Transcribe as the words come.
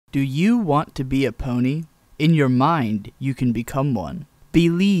Do you want to be a pony? In your mind, you can become one.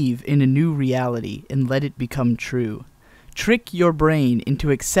 Believe in a new reality and let it become true. Trick your brain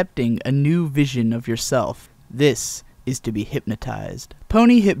into accepting a new vision of yourself. This is to be hypnotized.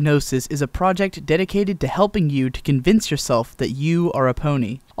 Pony Hypnosis is a project dedicated to helping you to convince yourself that you are a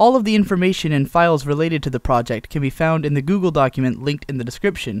pony. All of the information and files related to the project can be found in the Google document linked in the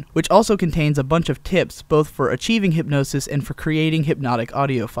description, which also contains a bunch of tips both for achieving hypnosis and for creating hypnotic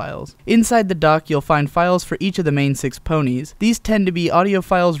audio files. Inside the doc, you'll find files for each of the main 6 ponies. These tend to be audio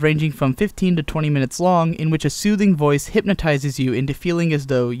files ranging from 15 to 20 minutes long, in which a soothing voice hypnotizes you into feeling as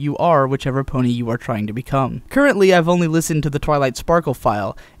though you are whichever pony you are trying to become. Currently, I've only listened to the Twilight Sparkle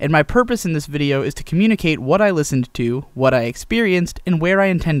file, and my purpose in this video is to communicate what I listened to, what I experienced, and where I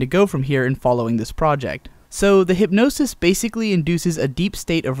intend to go from here in following this project. So, the hypnosis basically induces a deep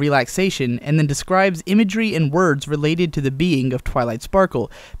state of relaxation and then describes imagery and words related to the being of Twilight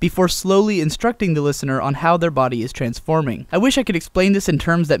Sparkle, before slowly instructing the listener on how their body is transforming. I wish I could explain this in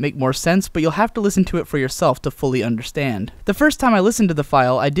terms that make more sense, but you'll have to listen to it for yourself to fully understand. The first time I listened to the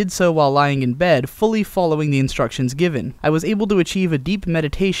file, I did so while lying in bed, fully following the instructions given. I was able to achieve a deep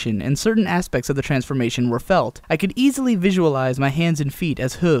meditation, and certain aspects of the transformation were felt. I could easily visualize my hands and feet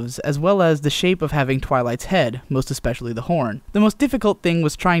as hooves, as well as the shape of having Twilight's head, most especially the horn. The most difficult thing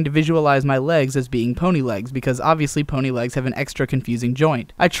was trying to visualize my legs as being pony legs, because obviously pony legs have an extra confusing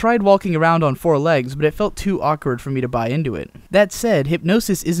joint. I tried walking around on 4 legs, but it felt too awkward for me to buy into it. That said,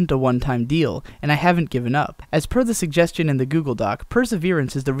 hypnosis isn't a one-time deal, and I haven't given up. As per the suggestion in the Google Doc,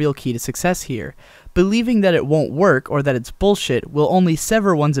 perseverance is the real key to success here. Believing that it won't work or that it's bullshit will only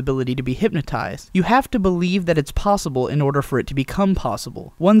sever one's ability to be hypnotized. You have to believe that it's possible in order for it to become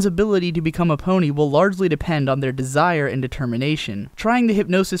possible. One's ability to become a pony will largely depend on their desire and determination. Trying the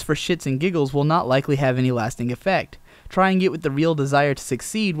hypnosis for shits and giggles will not likely have any lasting effect. Trying it with the real desire to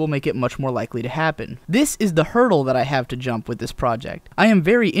succeed will make it much more likely to happen. This is the hurdle that I have to jump with this project. I am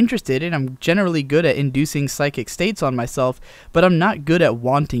very interested and I'm generally good at inducing psychic states on myself, but I'm not good at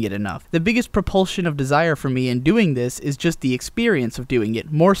wanting it enough. The biggest propulsion of desire for me in doing this is just the experience of doing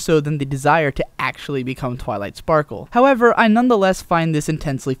it, more so than the desire to actually become Twilight Sparkle. However, I nonetheless find this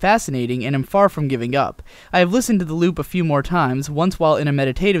intensely fascinating and am far from giving up. I have listened to the loop a few more times, once while in a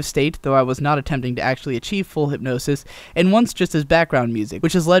meditative state, though I was not attempting to actually achieve full hypnosis, and once just as background music,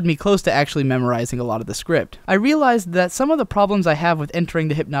 which has led me close to actually memorizing a lot of the script. I realized that some of the problems I have with entering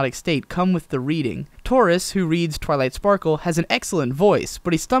the hypnotic state come with the reading. Taurus, who reads Twilight Sparkle, has an excellent voice,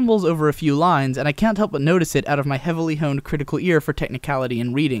 but he stumbles over a few lines, and I can't help but notice it out of my heavily honed critical ear for technicality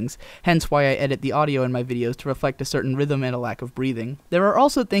in readings, hence why I edit the audio in my videos to reflect a certain rhythm and a lack of breathing. There are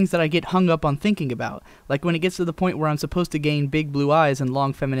also things that I get hung up on thinking about, like when it gets to the point where I'm supposed to gain big blue eyes and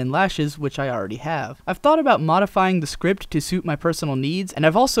long feminine lashes, which I already have. I've thought about modifying the script to suit my personal needs, and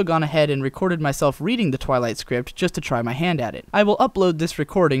I've also gone ahead and recorded myself reading the Twilight script just to try my hand at it. I will upload this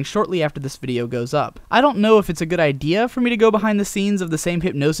recording shortly after this video goes up. I don't know if it's a good idea for me to go behind the scenes of the same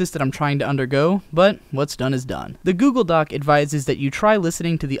hypnosis that I'm trying to undergo, but what's done is done. The Google Doc advises that you try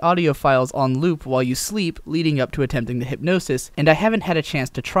listening to the audio files on loop while you sleep leading up to attempting the hypnosis, and I haven't had a chance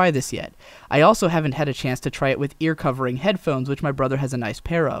to try this yet. I also haven't had a chance to try it with ear-covering headphones, which my brother has a nice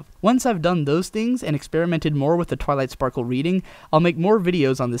pair of. Once I've done those things and experimented more with the Twilight Sparkle reading, I'll make more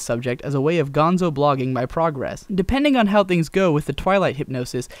videos on this subject as a way of Gonzo blogging my progress. Depending on how things go with the Twilight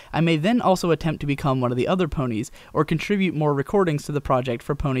hypnosis, I may then also attempt to become one of the other ponies, or contribute more recordings to the project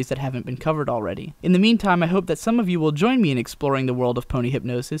for ponies that haven't been covered already. In the meantime, I hope that some of you will join me in exploring the world of pony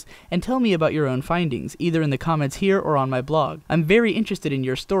hypnosis, and tell me about your own findings, either in the comments here or on my blog. I'm very interested in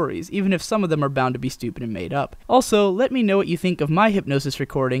your stories, even if some of them are bound to be stupid and made up. Also, let me know what you think of my hypnosis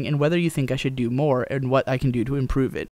recording and whether you think I should do more, and what I can do to improve it.